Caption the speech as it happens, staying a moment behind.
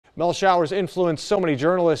Mel Showers influenced so many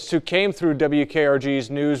journalists who came through WKRG's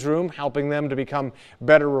newsroom, helping them to become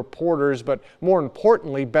better reporters, but more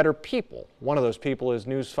importantly, better people. One of those people is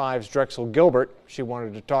News 5's Drexel Gilbert. She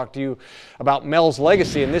wanted to talk to you about Mel's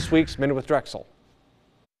legacy in this week's Minute with Drexel.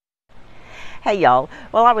 Hey y'all,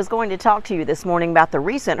 well, I was going to talk to you this morning about the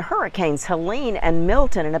recent hurricanes Helene and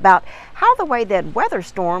Milton and about how the way that weather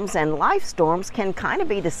storms and life storms can kind of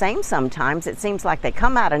be the same sometimes. It seems like they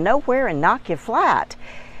come out of nowhere and knock you flat.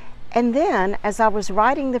 And then as I was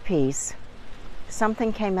writing the piece,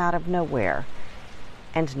 something came out of nowhere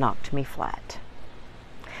and knocked me flat.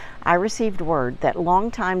 I received word that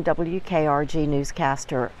longtime WKRG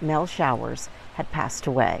newscaster Mel Showers had passed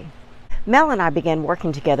away. Mel and I began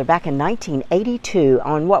working together back in 1982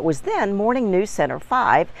 on what was then Morning News Center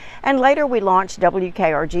 5, and later we launched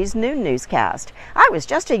WKRG's noon newscast. I was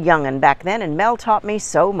just a young'un back then, and Mel taught me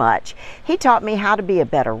so much. He taught me how to be a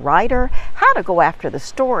better writer, how to go after the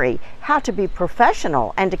story, how to be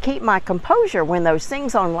professional, and to keep my composure when those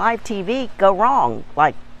things on live TV go wrong,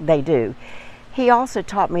 like they do. He also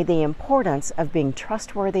taught me the importance of being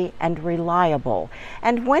trustworthy and reliable.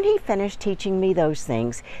 And when he finished teaching me those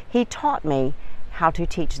things, he taught me how to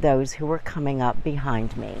teach those who were coming up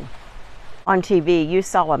behind me. On TV, you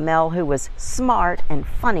saw a Mel who was smart and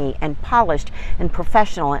funny and polished and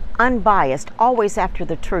professional and unbiased, always after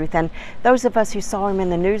the truth. And those of us who saw him in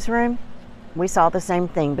the newsroom, we saw the same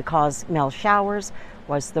thing, because Mel Showers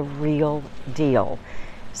was the real deal.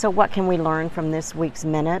 So what can we learn from this week's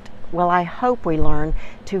Minute? Well, I hope we learn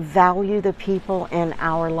to value the people in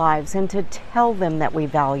our lives and to tell them that we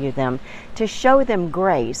value them, to show them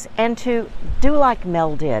grace, and to do like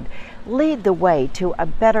Mel did, lead the way to a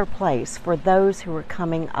better place for those who are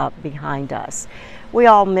coming up behind us. We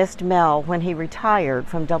all missed Mel when he retired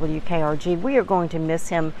from WKRG. We are going to miss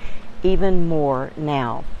him even more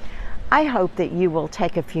now. I hope that you will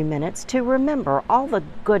take a few minutes to remember all the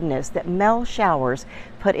goodness that Mel Showers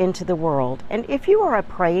put into the world. And if you are a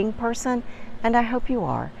praying person, and I hope you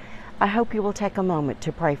are, I hope you will take a moment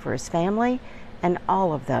to pray for his family and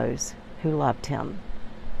all of those who loved him.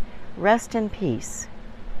 Rest in peace,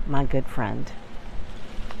 my good friend.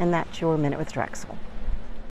 And that's your Minute with Drexel.